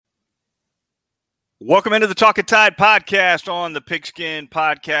Welcome into the Talkin Tide podcast on the Pigskin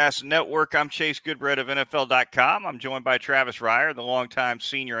Podcast Network. I'm Chase Goodbread of NFL.com. I'm joined by Travis Reier, the longtime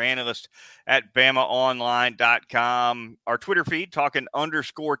senior analyst at BamaOnline.com. Our Twitter feed,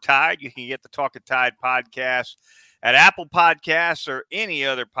 Talkin_Tide. You can get the Talkin Tide podcast at Apple Podcasts or any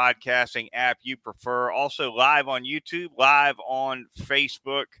other podcasting app you prefer. Also live on YouTube, live on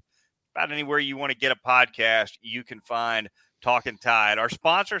Facebook. About anywhere you want to get a podcast, you can find Talkin Tide. Our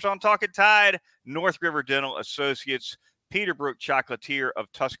sponsors on Talkin Tide, North River Dental Associates, Peterbrook Chocolatier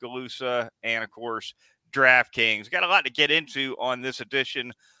of Tuscaloosa, and, of course, DraftKings. Got a lot to get into on this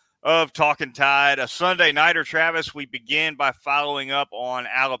edition of Talkin Tide. A Sunday nighter, Travis. We begin by following up on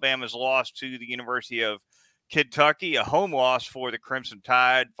Alabama's loss to the University of Kentucky, a home loss for the Crimson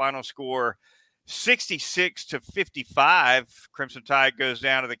Tide. Final score 66-55. Crimson Tide goes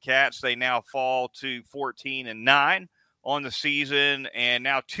down to the Cats. They now fall to 14-9 on the season, and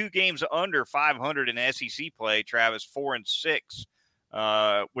now 2 games under 500 in SEC play. Travis,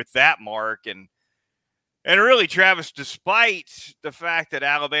 4-6 with that mark, and really, Travis, despite the fact that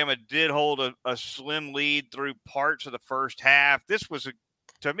Alabama did hold a slim lead through parts of the first half,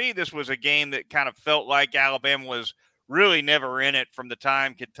 to me this was a game that kind of felt like Alabama was really never in it from the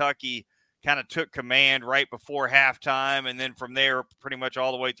time Kentucky kind of took command right before halftime, and then from there pretty much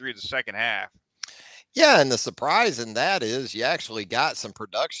all the way through the second half. Yeah, and the surprise in that is you actually got some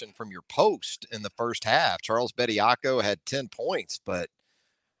production from your post in the first half. Charles Bediako had 10 points, but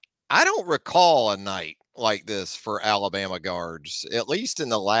I don't recall a night like this for Alabama guards, at least in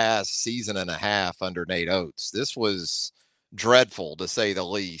the last season and a half under Nate Oates. This was dreadful, to say the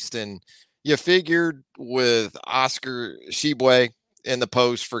least. And you figured with Oscar Tshiebwe in the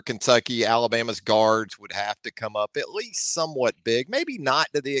post for Kentucky, Alabama's guards would have to come up at least somewhat big, maybe not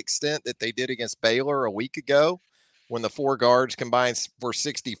to the extent that they did against Baylor a week ago when the 4 guards combined for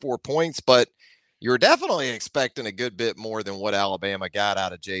 64 points, but you're definitely expecting a good bit more than what Alabama got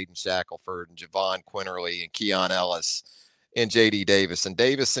out of Jaden Shackelford and Javon Quinterly and Keon Ellis and J.D. Davis. And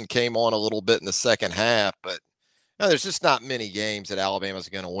Davison came on a little bit in the second half, but there's just not many games that Alabama's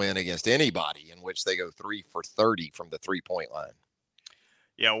going to win against anybody in which they go 3 for 30 from the three-point line.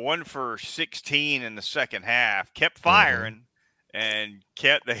 Yeah, 1 for 16 in the second half. Kept firing and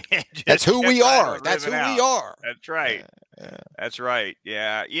kept the. That's who we are. That's who we are. That's right. That's right.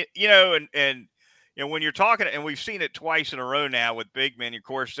 Yeah, and when you're talking, and we've seen it twice in a row now with big men. Of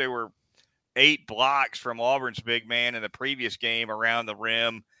course, there were 8 blocks from Auburn's big man in the previous game around the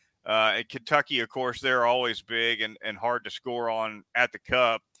rim. At Kentucky, of course, they're always big and hard to score on at the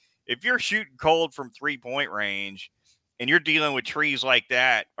cup. If you're shooting cold from 3-point range, and you're dealing with trees like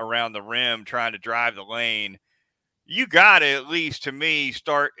that around the rim trying to drive the lane, you got to, at least to me,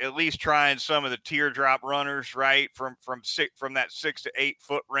 start at least trying some of the teardrop runners, right, from that 6 to 8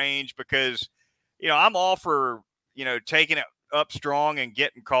 foot range, because, I'm all for, taking it up strong and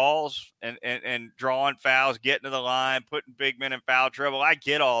getting calls and drawing fouls, getting to the line, putting big men in foul trouble. I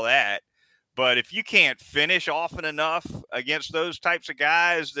get all that. But if you can't finish often enough against those types of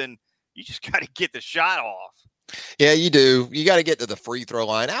guys, then you just got to get the shot off. Yeah, you do. You got to get to the free throw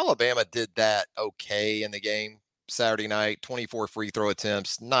line. Alabama did that okay in the game Saturday night. 24 free throw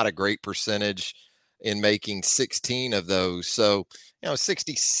attempts, not a great percentage in making 16 of those. So,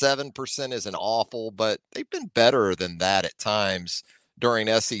 67% isn't awful, but they've been better than that at times during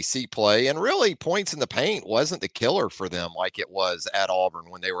SEC play. And really, points in the paint wasn't the killer for them like it was at Auburn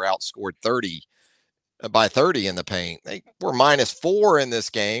when they were outscored 30 in the paint. They were -4 in this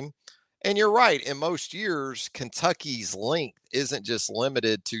game. And you're right. In most years, Kentucky's length isn't just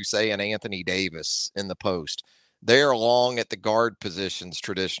limited to, say, an Anthony Davis in the post. They're long at the guard positions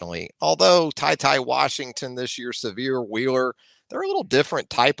traditionally. Although Ty Washington this year, Severe Wheeler, they're a little different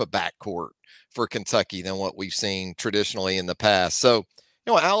type of backcourt for Kentucky than what we've seen traditionally in the past. So,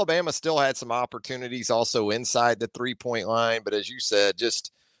 Alabama still had some opportunities also inside the 3-point line. But as you said,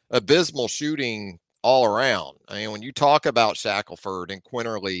 just abysmal shooting all around. I mean, when you talk about Shackelford and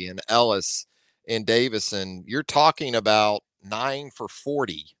Quinterly and Ellis and Davison, you're talking about 9 for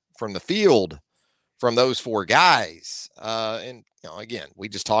 40 from the field from those 4 guys. And again, we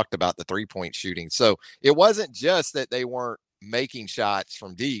just talked about the 3-point shooting. So it wasn't just that they weren't making shots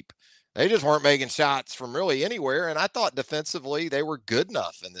from deep. They just weren't making shots from really anywhere. And I thought defensively they were good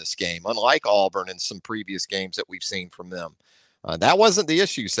enough in this game, unlike Auburn and some previous games that we've seen from them. That wasn't the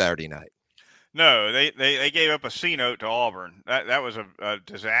issue Saturday night. No, they gave up a C note to Auburn. That was a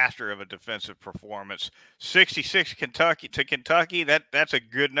disaster of a defensive performance. 66 Kentucky. That's a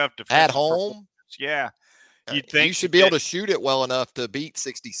good enough defensive at home. Yeah, you'd think you should be able to shoot it well enough to beat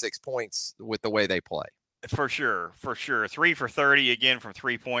 66 points with the way they play. For sure. 3 for 30 again from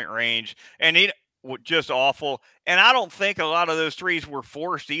 3-point range, and just awful. And I don't think a lot of those threes were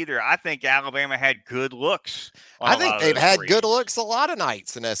forced either. I think Alabama had good looks on I a think lot of they've those had good threes. looks a lot of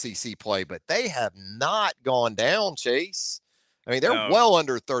nights in SEC play, but they have not gone down, Chase. I mean, they're No. well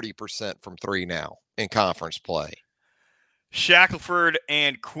under 30% from three now in conference play. Shackelford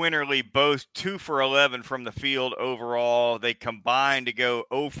and Quinterly both 2 for 11 from the field overall. They combined to go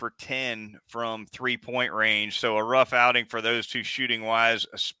 0 for 10 from 3-point range. So a rough outing for those two shooting wise,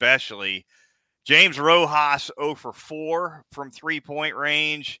 especially. James Rojas 0 for 4 from 3-point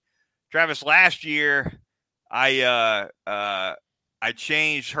range. Travis, last year I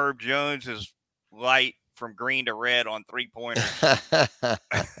changed Herb Jones's light from green to red on 3-pointers.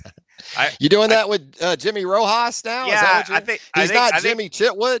 You doing that with Jimmy Rojas now? Yeah, Is that what I you're? think He's not Jimmy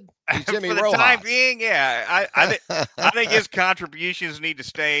Chitwood. He's Jimmy for the Rojas. time being, yeah. I think his contributions need to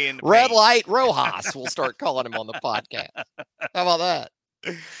stay in the Red paint. Light Rojas. We'll start calling him on the podcast. How about that?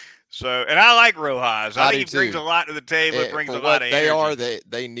 So, and I like Rojas. I think he brings too. a lot to the table. It brings For a lot what of they energy. are,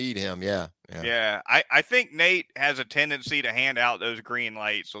 they need him. Yeah. Yeah, I think Nate has a tendency to hand out those green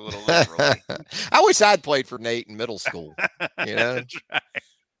lights a little liberally. I wish I'd played for Nate in middle school. You know, That's right.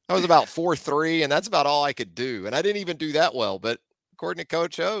 I was about 4'3", and that's about all I could do. And I didn't even do that well. But according to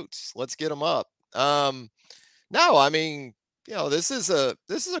Coach Oates, let's get him up. No, I mean, this is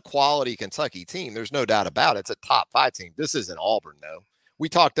a quality Kentucky team. There's no doubt about it. It's a top 5 team. This isn't Auburn, though. We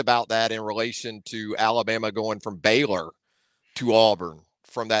talked about that in relation to Alabama going from Baylor to Auburn,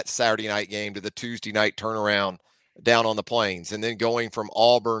 from that Saturday night game to the Tuesday night turnaround down on the plains, and then going from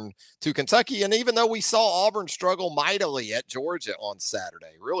Auburn to Kentucky. And even though we saw Auburn struggle mightily at Georgia on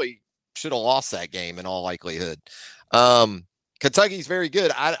Saturday, really should have lost that game in all likelihood. Kentucky's very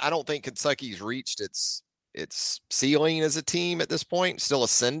good. I don't think Kentucky's reached its ceiling as a team at this point, still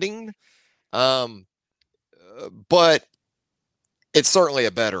ascending. But it's certainly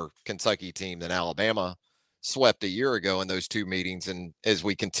a better Kentucky team than Alabama swept a year ago in those two meetings. And as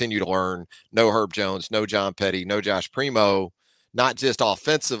we continue to learn, no Herb Jones, no John Petty, no Josh Primo, not just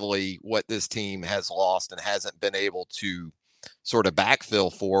offensively what this team has lost and hasn't been able to sort of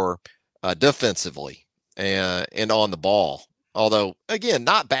backfill for defensively and on the ball. Although, again,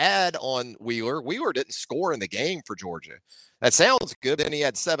 not bad on Wheeler. Wheeler didn't score in the game for Georgia. That sounds good. Then he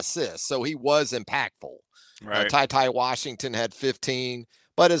had 7 assists, so he was impactful. Right. Ty Washington had 15.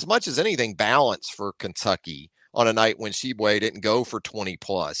 But as much as anything, balance for Kentucky on a night when Sheboy didn't go for 20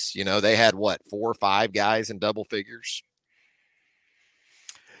 plus. They had 4 or 5 guys in double figures.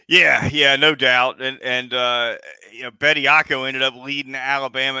 Yeah, no doubt. And Bediako ended up leading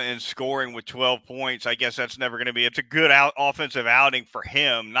Alabama in scoring with 12 points. I guess that's never going to be. It's a good offensive outing for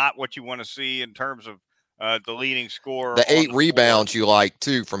him. Not what you want to see in terms of the leading scorer. The 8 rebounds you like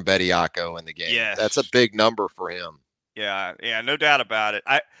too from Bediako in the game. Yes. That's a big number for him. Yeah, no doubt about it.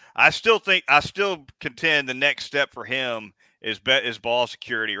 I still contend the next step for him is ball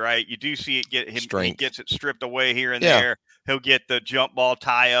security, right? You do see it he gets it stripped away here and there. He'll get the jump ball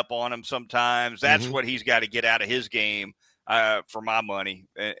tie up on him sometimes. That's what he's got to get out of his game for my money,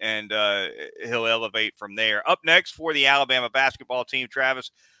 and he'll elevate from there. Up next for the Alabama basketball team,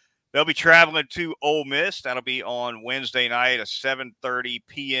 Travis, they'll be traveling to Ole Miss. That'll be on Wednesday night, a 7:30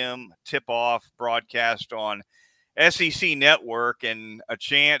 p.m. tip-off broadcast on SEC Network, and a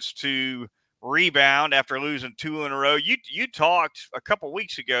chance to rebound after losing 2 in a row. You talked a couple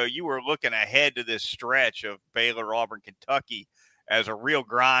weeks ago, you were looking ahead to this stretch of Baylor, Auburn, Kentucky as a real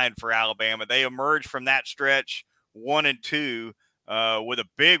grind for Alabama. They emerged from that stretch 1-2 with a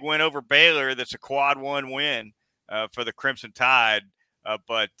big win over Baylor. That's a quad 1 win for the Crimson Tide,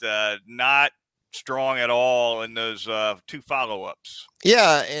 but not strong at all in those 2 follow-ups.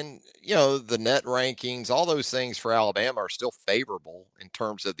 Yeah, and the net rankings, all those things for Alabama are still favorable in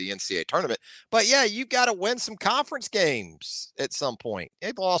terms of the NCAA tournament. But yeah, you got to win some conference games at some point.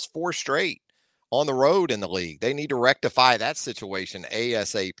 They've lost 4 straight on the road in the league. They need to rectify that situation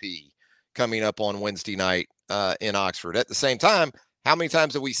ASAP coming up on Wednesday night in Oxford. At the same time, how many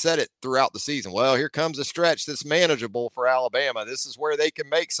times have we said it throughout the season? Well, here comes a stretch that's manageable for Alabama. This is where they can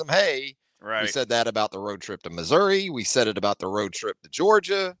make some hay. Right. We said that about the road trip to Missouri. We said it about the road trip to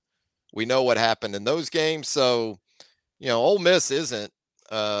Georgia. We know what happened in those games. So, Ole Miss isn't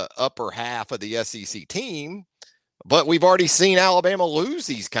upper half of the SEC team, but we've already seen Alabama lose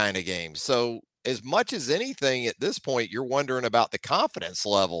these kind of games. So as much as anything at this point, you're wondering about the confidence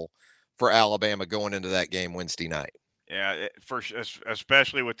level for Alabama going into that game Wednesday night. Yeah,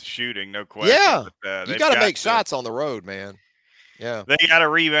 especially with the shooting, no question. Yeah, but, you got to make shots on the road, man. Yeah, they got a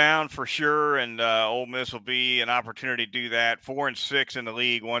rebound for sure, and Ole Miss will be an opportunity to do that. 4-6 in the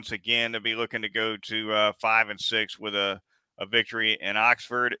league once again. They'll be looking to go to 5-6 with a a victory in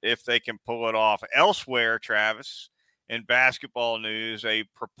Oxford if they can pull it off. Elsewhere, Travis, in basketball news, a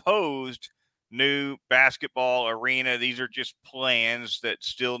proposed new basketball arena. These are just plans that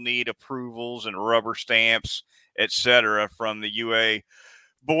still need approvals and rubber stamps, etc., from the UA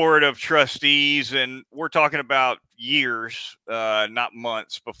Board of Trustees. And we're talking about years, not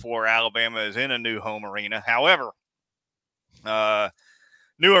months, before Alabama is in a new home arena. However,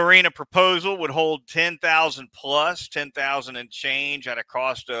 new arena proposal would hold 10,000 plus, 10,000 and change at a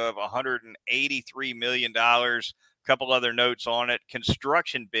cost of $183 million. A couple other notes on it.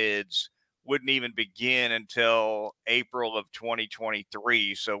 Construction bids wouldn't even begin until April of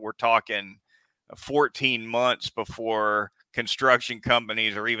 2023. So we're talking 14 months before construction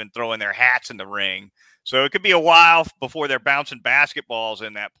companies are even throwing their hats in the ring. So it could be a while before they're bouncing basketballs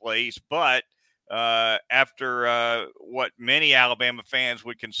in that place. But after what many Alabama fans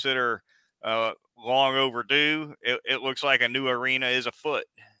would consider long overdue, it looks like a new arena is afoot.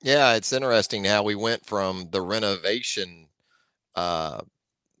 Yeah, it's interesting how we went from the renovation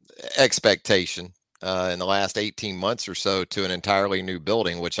expectation in the last 18 months or so to an entirely new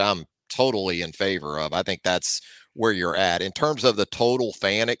building, which I'm totally in favor of. I think that's where you're at in terms of the total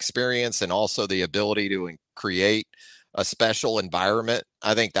fan experience and also the ability to create a special environment.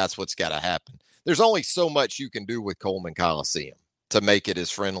 I think that's what's got to happen. There's only so much you can do with Coleman Coliseum to make it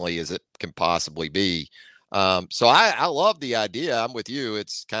as friendly as it can possibly be. So I love the idea. I'm with you.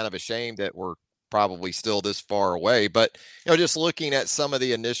 It's kind of a shame that we're probably still this far away, but just looking at some of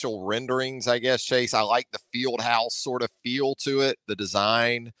the initial renderings, I guess, Chase, I like the field house sort of feel to it, the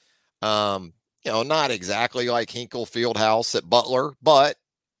design. Not exactly like Hinkle Fieldhouse at Butler, but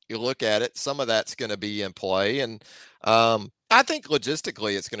you look at it, some of that's going to be in play. And I think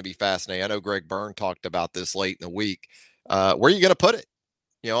logistically it's going to be fascinating. I know Greg Byrne talked about this late in the week. Where are you going to put it,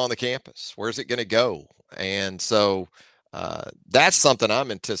 on the campus? Where's it going to go? And so that's something I'm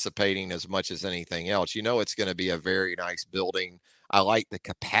anticipating as much as anything else. It's going to be a very nice building. I like the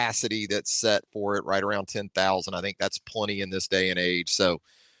capacity that's set for it, right around 10,000. I think that's plenty in this day and age. So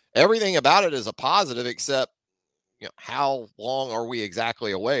everything about it is a positive, except, how long are we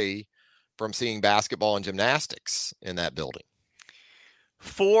exactly away from seeing basketball and gymnastics in that building?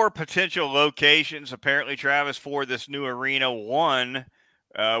 4 potential locations, apparently, Travis, for this new arena. One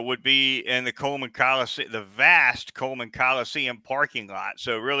would be in the Coleman Coliseum, the vast Coleman Coliseum parking lot.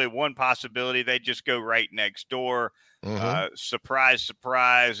 So really one possibility, they just go right next door. Surprise,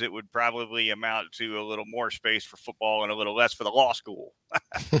 surprise, it would probably amount to a little more space for football and a little less for the law school.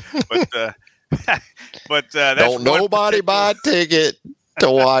 but that's don't nobody buy a ticket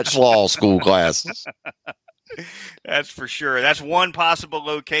to watch law school classes. That's for sure. That's one possible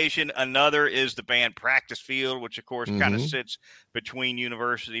location. Another is the band practice field, which of course kind of sits between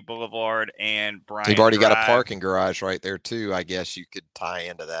University Boulevard and Bryant You've already Drive. got a parking garage right there too. I guess you could tie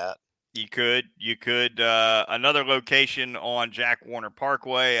into that. You could. Another location on Jack Warner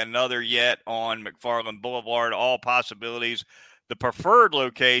Parkway, another yet on McFarland Boulevard, all possibilities. The preferred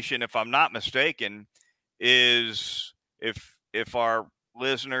location, if I'm not mistaken, is if our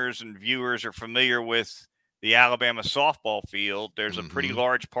listeners and viewers are familiar with the Alabama softball field, there's a pretty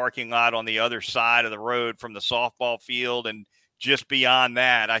large parking lot on the other side of the road from the softball field. And just beyond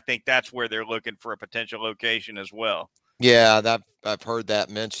that, I think that's where they're looking for a potential location as well. Yeah, I've heard that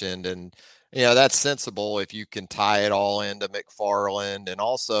mentioned. And, that's sensible if you can tie it all into McFarland. And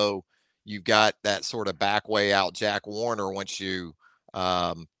also you've got that sort of back way out Jack Warner once you,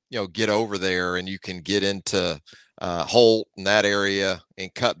 get over there and you can get into Holt and that area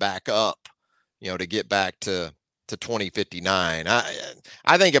and cut back up, to get back to 2059.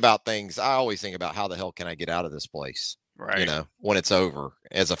 I think about things. I always think about how the hell can I get out of this place, right? When it's over,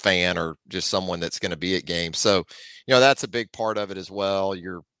 as a fan or just someone that's going to be at games. So, that's a big part of it as well.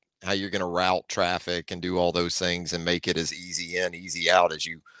 How you're going to route traffic and do all those things and make it as easy in, easy out as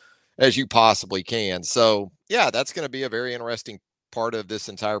you possibly can. So yeah, that's going to be a very interesting part of this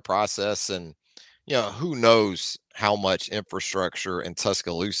entire process. And, who knows how much infrastructure in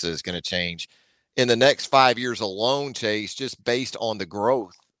Tuscaloosa is going to change in the next 5 years alone, Chase, just based on the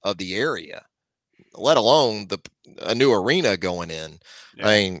growth of the area, let alone a new arena going in. Yeah.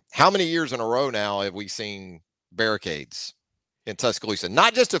 I mean, how many years in a row now have we seen barricades in Tuscaloosa?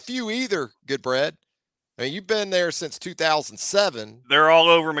 Not just a few either, good bread. I mean, you've been there since 2007. They're all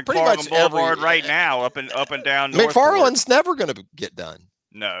over McFarland Boulevard right now, up and down Northport. McFarland's never going to get done.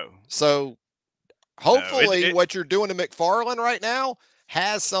 No. So hopefully what you're doing to McFarland right now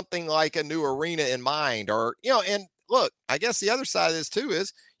has something like a new arena in mind, or, and look, I guess the other side of this too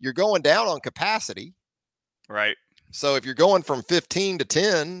is you're going down on capacity. Right. So if you're going from 15 to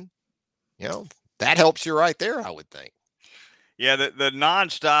 10, that helps you right there, I would think. Yeah, the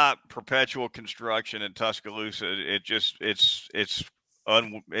nonstop perpetual construction in Tuscaloosa, it's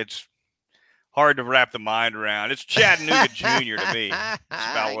hard to wrap the mind around. It's Chattanooga Junior to me. It's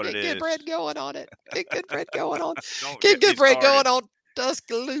about what it Get good is. bread going on it. Get good bread going on. Don't Get get me good bread started. going on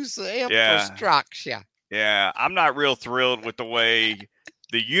Tuscaloosa Yeah, infrastructure. yeah. I'm not real thrilled with the way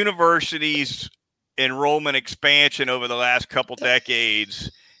the university's enrollment expansion over the last couple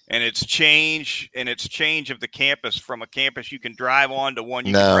decades and its change of the campus from a campus you can drive on to one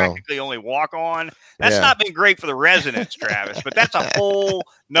you can No. practically only walk on. That's Yeah. not been great for the residents, Travis, but that's a whole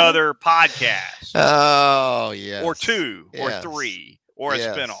nother podcast Oh, or yes. two or Yes. three or a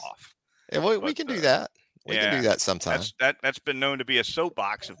Yes. spinoff. And we But can do that. We can do yeah, that sometime. that's been known to be a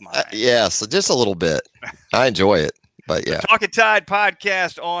soapbox of mine. Yes, just a little bit. I enjoy it, but The yeah. Talkin Tide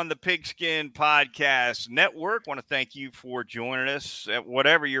podcast on the Pigskin Podcast Network. Want to thank you for joining us at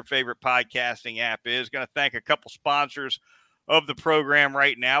whatever your favorite podcasting app is. Going to thank a couple sponsors of the program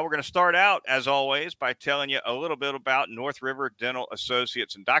right now. We're going to start out, as always, by telling you a little bit about North River Dental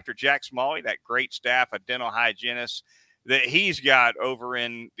Associates and Dr. Jack Smalley, that great staff of dental hygienists that he's got over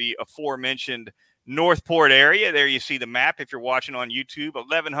in the aforementioned Northport area. There you see the map if you're watching on YouTube.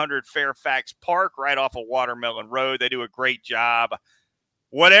 1100 Fairfax Park, right off of Watermelon Road. They do a great job.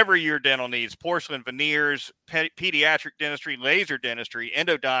 Whatever your dental needs, porcelain veneers, pediatric dentistry, laser dentistry,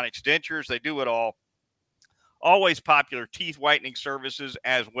 endodontics, dentures, they do it all. Always popular teeth whitening services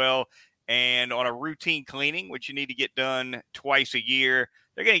as well. And on a routine cleaning, which you need to get done twice a year,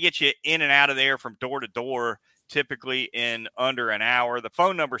 they're going to get you in and out of there from door to door, typically in under an hour. The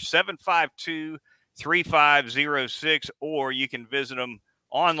phone number is 752-3506, or you can visit them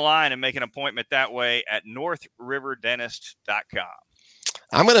online and make an appointment that way at northriverdentist.com.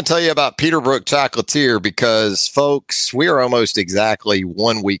 I'm going to tell you about Peterbrook Chocolatier because, folks, we are almost exactly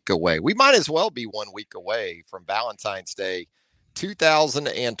 1 week away. We might as well be 1 week away from Valentine's Day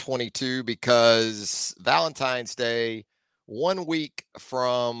 2022 because Valentine's Day 1 week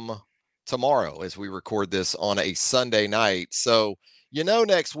from tomorrow as we record this on a Sunday night. So,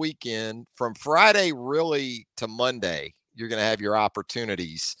 next weekend from Friday really to Monday, you're going to have your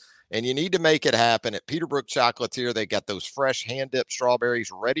opportunities. And you need to make it happen at Peterbrook Chocolatier. They got those fresh hand-dipped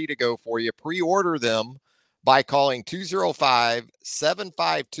strawberries ready to go for you. Pre-order them by calling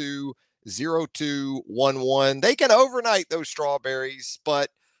 205-752-0211. They can overnight those strawberries, but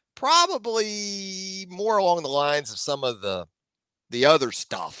probably more along the lines of some of the other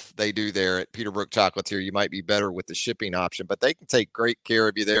stuff they do there at Peterbrook Chocolatier. You might be better with the shipping option, but they can take great care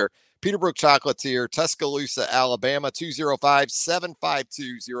of you there. Peterbrook Chocolatier, Tuscaloosa, Alabama,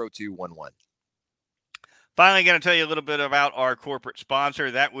 205-752-0211. Finally, going to tell you a little bit about our corporate sponsor.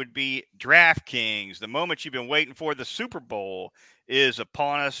 That would be DraftKings. The moment you've been waiting for, the Super Bowl, is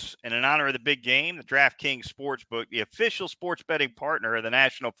upon us. And in honor of the big game, the DraftKings Sportsbook, the official sports betting partner of the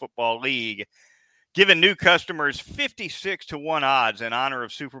National Football League, giving new customers 56-1 odds in honor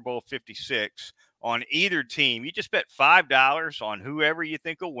of Super Bowl 56 on either team. You just bet $5 on whoever you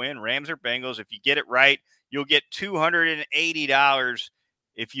think will win, Rams or Bengals. If you get it right, you'll get $280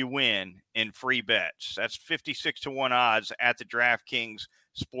 if you win in free bets. That's 56-1 odds at the DraftKings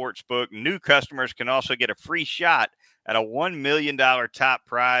Sportsbook. New customers can also get a free shot at a $1 million top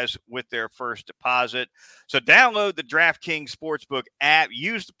prize with their first deposit. So download the DraftKings Sportsbook app.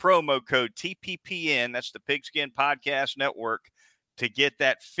 Use the promo code TPPN, that's the Pigskin Podcast Network, to get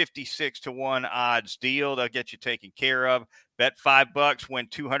that 56-1 odds deal. They'll get you taken care of. Bet $5, win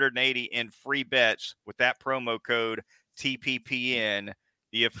 $280 in free bets with that promo code TPPN.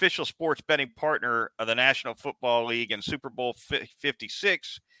 The official sports betting partner of the National Football League and Super Bowl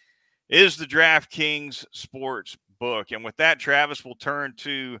 56 is the DraftKings Sports Book. And with that, Travis, we'll turn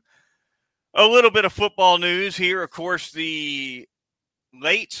to a little bit of football news here. Of course, the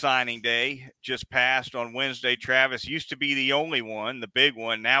late signing day just passed on Wednesday. Travis used to be the only one, the big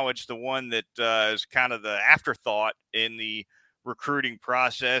one. Now it's the one that is kind of the afterthought in the recruiting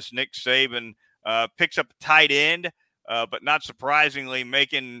process. Nick Saban picks up a tight end, but not surprisingly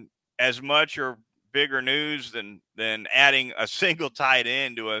making as much or bigger news than adding a single tight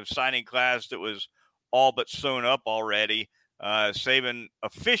end to a signing class that was all but sewn up already. Saban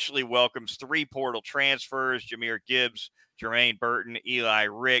officially welcomes 3 portal transfers: Jahmyr Gibbs, Jermaine Burton, Eli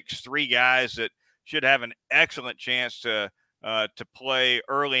Ricks, 3 guys that should have an excellent chance to play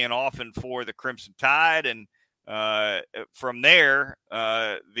early and often for the Crimson Tide. And from there,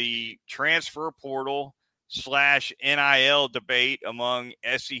 the transfer portal / NIL debate among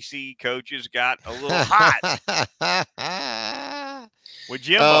SEC coaches got a little hot with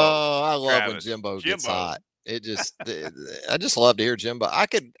Jimbo. Oh, I love Travis. when Jimbo gets hot. I just love to hear Jimbo. I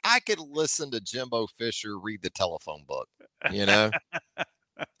could listen to Jimbo Fisher read the telephone book.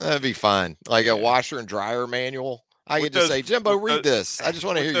 That'd be fine. Like a washer and dryer manual. I with could just those say, Jimbo, read this. I just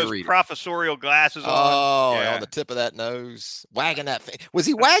want to with hear you those read it. professorial glasses on. Oh, on Yeah, the tip of that nose, wagging that. Was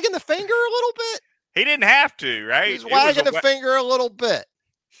he wagging the finger a little bit? he didn't have to, right? Just It was wagging the finger a little bit.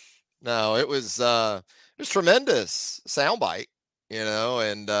 No, it was tremendous soundbite,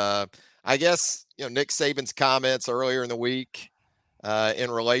 and I guess Nick Saban's comments earlier in the week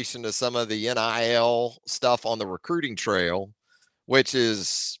in relation to some of the NIL stuff on the recruiting trail, which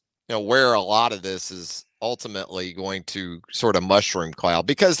is where a lot of this is ultimately going to sort of mushroom cloud,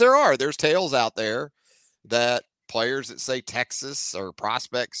 because there's tales out there that players that say Texas or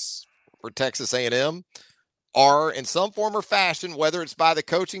prospects for Texas A&M are in some form or fashion, whether it's by the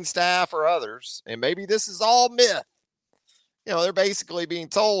coaching staff or others, and maybe this is all myth. They're basically being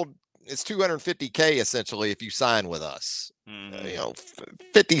told it's $250K essentially if you sign with us.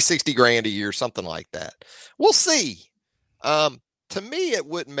 50, 60 grand a year, something like that. We'll see. To me, it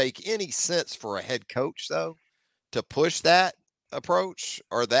wouldn't make any sense for a head coach, though, to push that approach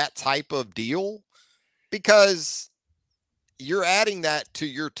or that type of deal, because you're adding that to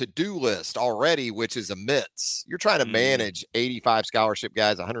your to-do list already, which is immense. You're trying to manage 85 scholarship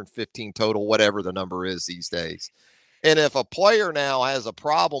guys, 115 total, whatever the number is these days. And if a player now has a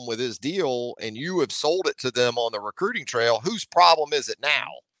problem with his deal and you have sold it to them on the recruiting trail, whose problem is it now?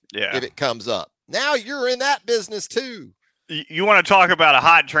 Yeah. If it comes up, now you're in that business too. You want to talk about a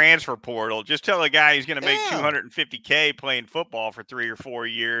hot transfer portal? Just tell a guy he's going to make $250K playing football for 3 or 4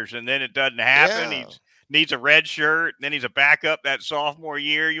 years, and then it doesn't happen. Yeah. He needs a red shirt, and then he's a backup that sophomore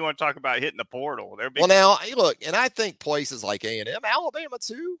year. You want to talk about hitting the portal? Well, now look, and I think places like A&M, Alabama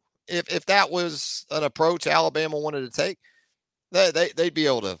too, if that was an approach Alabama wanted to take, they'd be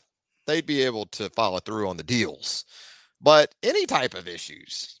able to follow through on the deals. But any type of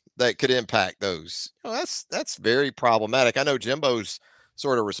issues that could impact those, that's very problematic. I know Jimbo's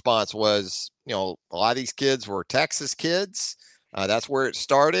sort of response was, a lot of these kids were Texas kids. That's where it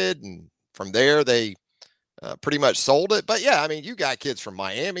started, and from there they pretty much sold it. But yeah, I mean, you got kids from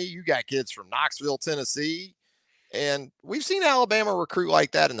Miami, you got kids from Knoxville, Tennessee, and we've seen Alabama recruit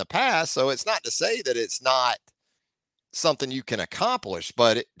like that in the past. So it's not to say that it's not something you can accomplish,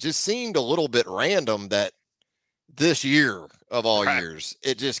 but it just seemed a little bit random that this year of all years,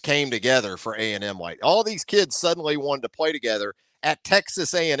 it just came together for A&M. Like all these kids suddenly wanted to play together at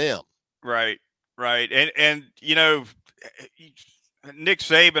Texas A&M. Right. And Nick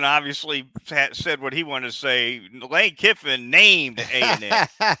Saban obviously said what he wanted to say. Lane Kiffin named A&M.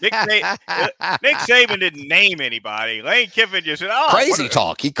 Nick Saban didn't name anybody. Lane Kiffin just said, crazy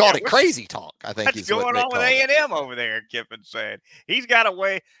talk. He called it crazy talk, I think. What's going on with A&M over there, Kiffin said. He's got a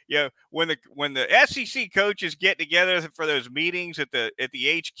way, when the SEC coaches get together for those meetings at the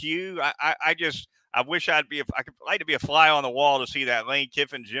HQ, I wish I could like to be a fly on the wall to see that Lane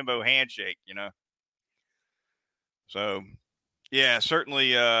Kiffin Jimbo handshake, So yeah,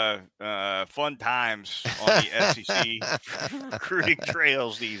 certainly fun times on the SEC recruiting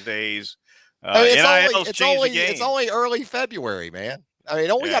trails these days. It's only early February, man. I mean,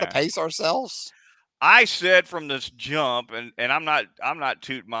 don't we got to pace ourselves? I said from this jump, and I'm not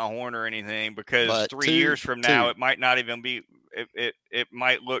tooting my horn or anything, because 3 years from now it might not even be. It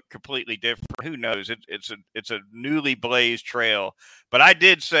might look completely different. Who knows? It's a newly blazed trail. But I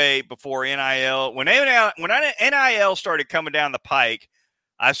did say before NIL, when NIL started coming down the pike,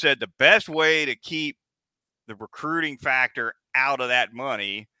 I said the best way to keep the recruiting factor out of that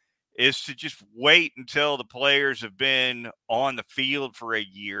money is to just wait until the players have been on the field for a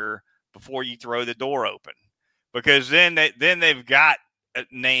year before you throw the door open, because then they've got a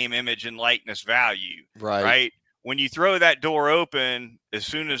name, image, and likeness value, right? When you throw that door open as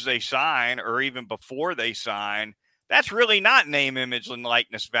soon as they sign, or even before they sign, that's really not name, image, and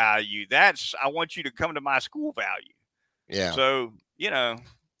likeness value. That's, I want you to come to my school value. Yeah. So,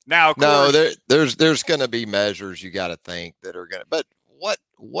 now, of course, there's going to be measures you got to think that are going to, but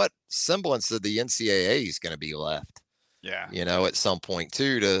what semblance of the NCAA is going to be left? Yeah. At some point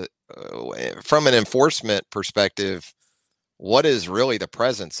too, from an enforcement perspective, what is really the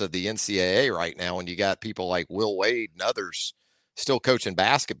presence of the NCAA right now when you got people like Will Wade and others still coaching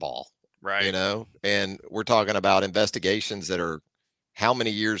basketball, right? And we're talking about investigations that are how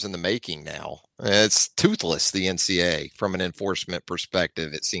many years in the making now? It's toothless, the NCAA, from an enforcement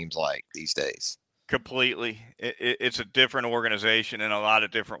perspective, it seems like these days. Completely. It's a different organization in a lot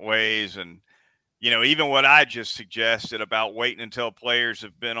of different ways. And, even what I just suggested about waiting until players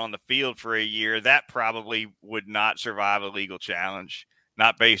have been on the field for a year, that probably would not survive a legal challenge,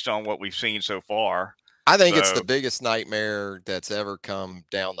 not based on what we've seen so far. I think it's the So, biggest nightmare that's ever come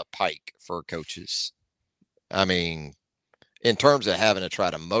down the pike for coaches. I mean, in terms of having to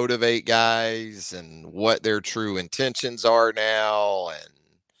try to motivate guys and what their true intentions are now, and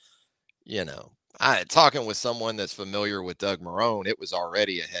you know, I talking with someone that's familiar with Doug Marrone, it was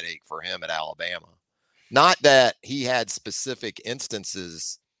already a headache for him at Alabama. Not that he had specific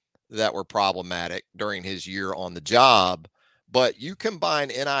instances that were problematic during his year on the job, but you combine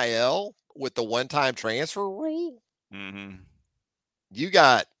NIL with the one-time transfer rule, mm-hmm. you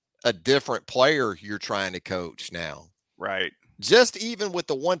got a different player you're trying to coach now. Right. Just even with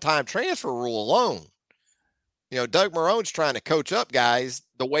the one-time transfer rule alone, Doug Marrone's trying to coach up guys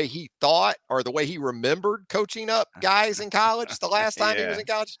the way he thought or the way he remembered coaching up guys in college the last time he was Yeah. in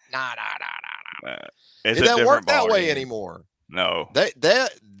college. Nah, nah, nah, nah, Uh, nah. it's It a doesn't work different that ball way game. anymore. No.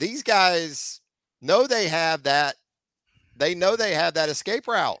 These guys know they have that. They know they have that escape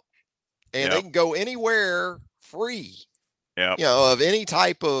route, and they Yep. can go anywhere free. Yep. Of any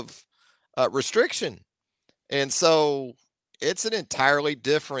type of restriction, and so it's an entirely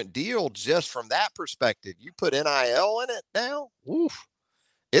different deal just from that perspective. You put NIL in it now. Oof.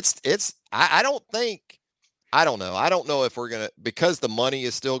 I don't think I don't know. I don't know if we're gonna, because the money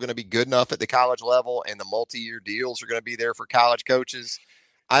is still gonna be good enough at the college level and the multi-year deals are gonna be there for college coaches.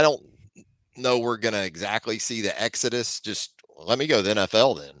 I don't know we're gonna exactly see the exodus. Just let me go to the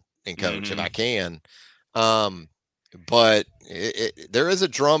NFL then and coach if I Mm-hmm. can. Um, but there is a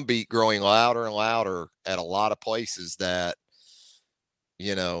drumbeat growing louder and louder at a lot of places that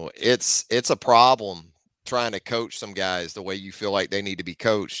it's a problem trying to coach some guys the way you feel like they need to be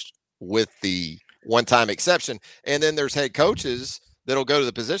coached with the one time exception. And then there's head coaches that'll go to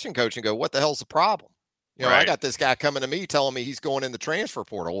the position coach and go, what the hell's the problem? I Right. got this guy coming to me telling me he's going in the transfer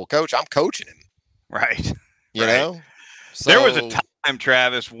portal. Well, coach, I'm coaching him, Right. you Right. know? There was a So, time,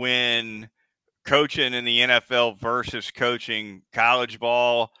 Travis, when coaching in the NFL versus coaching college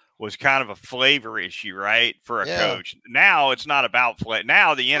ball was kind of a flavor issue, right? For a yeah. coach. Now it's not about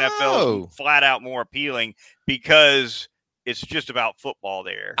now the NFL is No. flat out more appealing because it's just about football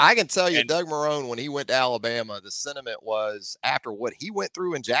there. I can tell you, And Doug Marrone, when he went to Alabama, the sentiment was after what he went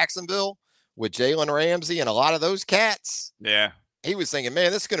through in Jacksonville with Jalen Ramsey and a lot of those cats, yeah. he was thinking,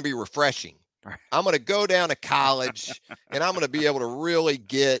 man, this is going to be refreshing. I'm going to go down to college and I'm going to be able to really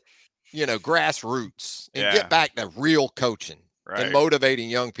get, grassroots and get Yeah. back to real coaching and Right. motivating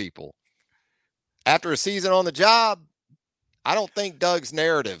young people. After a season on the job, I don't think Doug's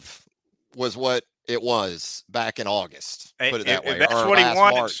narrative was what it was back in August, put it that If way, that's or what he last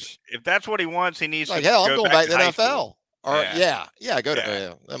wants, March. if that's what he wants, he needs Like, to hell, I'm go going back back to to the high school. NFL. Or Yeah. yeah, go Yeah.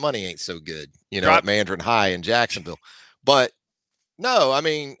 to the money ain't so good, Drop at Mandarin High in Jacksonville. But no, I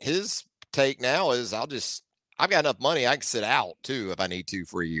mean, his take now is I've got enough money I can sit out too if I need to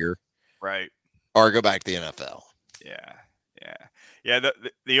for a year right. or go back to the NFL. Yeah, yeah, yeah.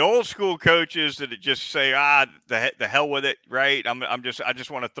 The old school coaches that just say, the hell with it, right? I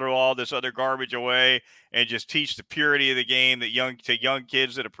just want to throw all this other garbage away and just teach the purity of the game that young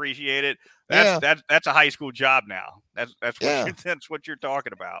kids that appreciate it. Yeah, That's a high school job now. That's what yeah, you that's what you're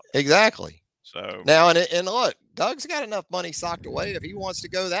talking about. exactly. So Now and look, Doug's got enough money socked away. If he wants to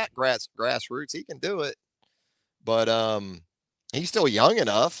go that grassroots, he can do it. But he's still young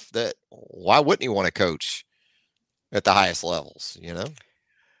enough that why wouldn't he want to coach at the highest levels?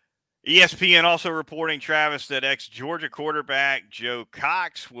 ESPN also reporting, Travis, that ex-Georgia quarterback Joe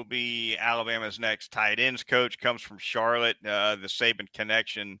Cox will be Alabama's next tight ends coach. Comes from Charlotte. The Saban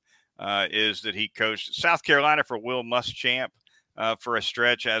connection is that he coached South Carolina for Will Muschamp for a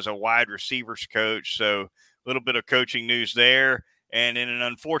stretch as a wide receivers coach. So a little bit of coaching news there. And in an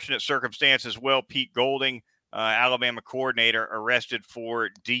unfortunate circumstance as well, Pete Golding, Alabama coordinator, arrested for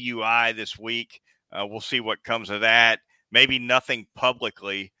DUI this week. We'll see what comes of that. Maybe nothing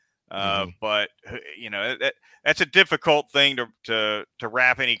publicly. But that's a difficult thing to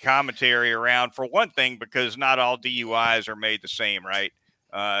wrap any commentary around. For one thing, because not all DUIs are made the same, right?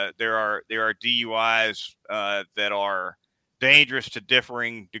 There are DUIs that are dangerous to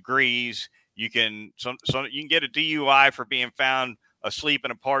differing degrees. You can you can get a DUI for being found asleep in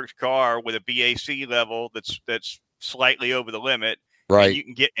a parked car with a BAC level that's slightly over the limit, and Right. you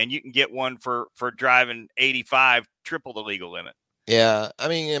can get one for driving 85, triple the legal limit. Yeah. I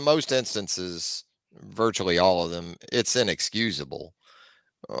mean, in most instances, virtually all of them, it's inexcusable.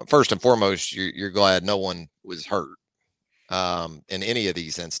 First and foremost, you're glad no one was hurt in any of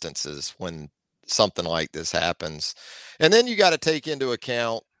these instances when something like this happens. And then you got to take into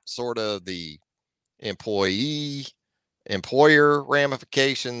account sort of the employee employer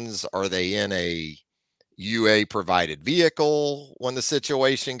ramifications. Are they in a UA provided vehicle when the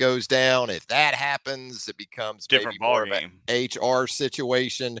situation goes down. If that happens, it becomes different maybe more of ballgame. an HR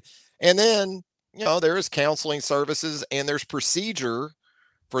situation. And then, there is counseling services and there's procedure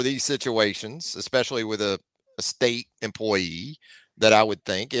for these situations, especially with a state employee, that I would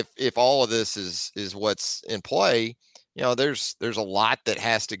think if all of this is what's in play, there's a lot that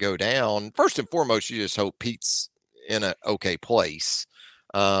has to go down. First and foremost, you just hope Pete's in an okay place.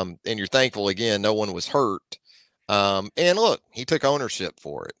 And you're thankful, again, no one was hurt. And look, he took ownership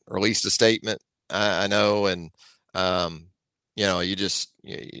for it, released a statement. I know. And, you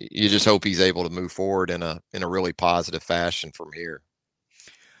just hope he's able to move forward in a really positive fashion from here.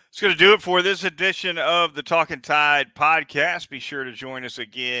 It's going to do it for this edition of the Talkin Tide podcast. Be sure to join us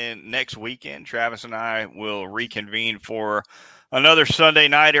again next weekend. Travis and I will reconvene for another Sunday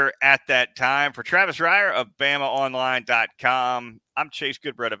nighter at that time. For Travis Reier of BamaOnline.com, I'm Chase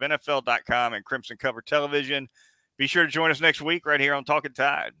Goodbread of NFL.com and Crimson Cover Television. Be sure to join us next week right here on Talkin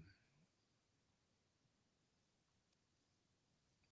Tide.